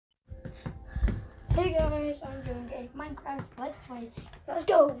Hey guys, I'm doing a Minecraft Let's Play. Let's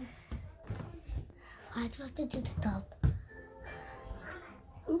go! I do have to do the top.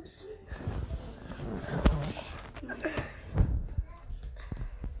 Oops.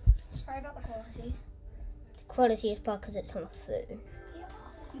 Sorry about the quality. The quality is bad because it's on a phone. Yeah,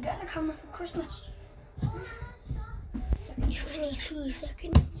 I'm getting a camera for Christmas. 22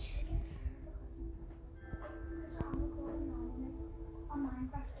 seconds.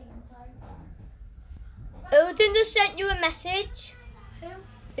 Odin just sent you a message. Who?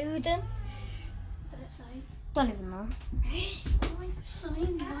 Odin. Did it say? Don't even know. Why are you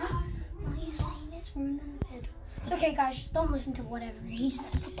saying that? Why are you saying it's ruining the bed? It's okay guys, just don't listen to whatever he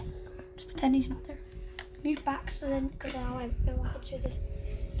says. Just pretend he's not there. Move back so then, because now I know what to do.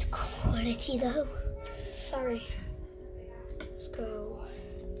 The quality though. Sorry. Let's go.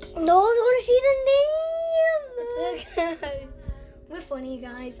 No, I want to see the name. It's okay. We're funny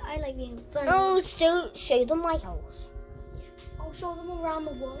guys. I like being funny. Oh, show them my house. I'll show them around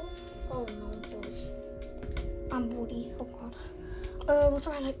the world. Oh no, it does. I'm Woody. Oh god. What do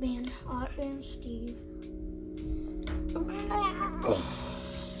I like being? I like being Steve.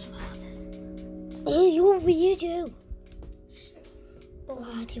 Oh, you're weird, you.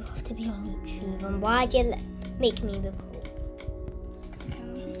 Why do you have to be on YouTube? And why do you make me record?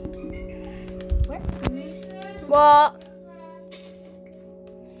 What?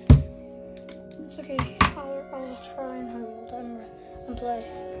 It's okay. I'll try and hold and play.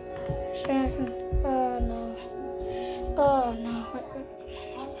 So I can. Oh no. Oh no. Wait.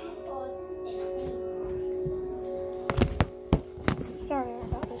 Sorry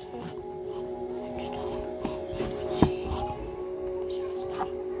about this guys.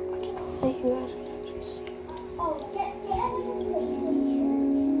 Wait, you guys.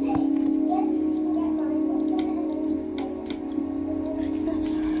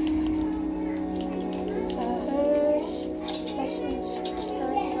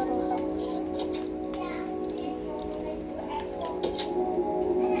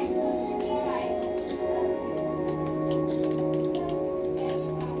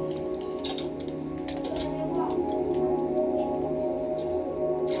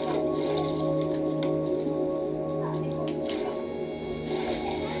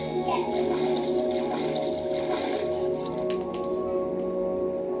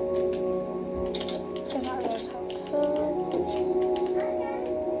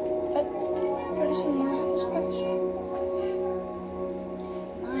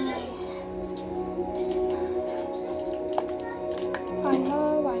 I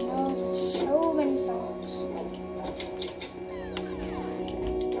know, there's so many dogs.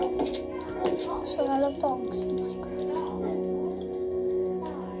 So I love dogs in Minecraft.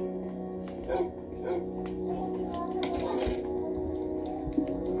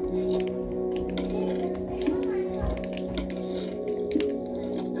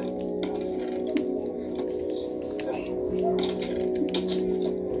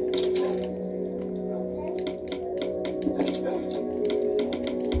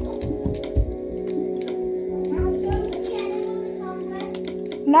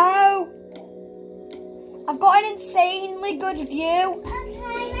 No! I've got an insanely good view.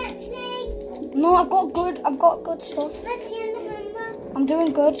 Okay, let's see. No, I've got good stuff. Let's see in the camera. I'm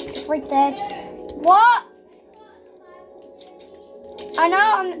doing good. It's right there. What? I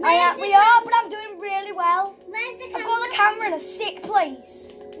know, we are, but I'm doing really well. Where's the camera? I've got the camera in a sick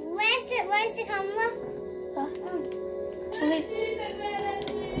place. Where's the camera?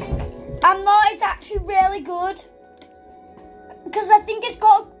 I'm not, it's actually really good. Because I think it's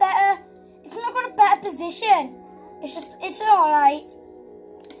got a better, it's not got a better position. It's alright.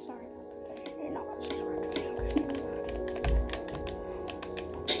 Sorry, you're not subscribed to me.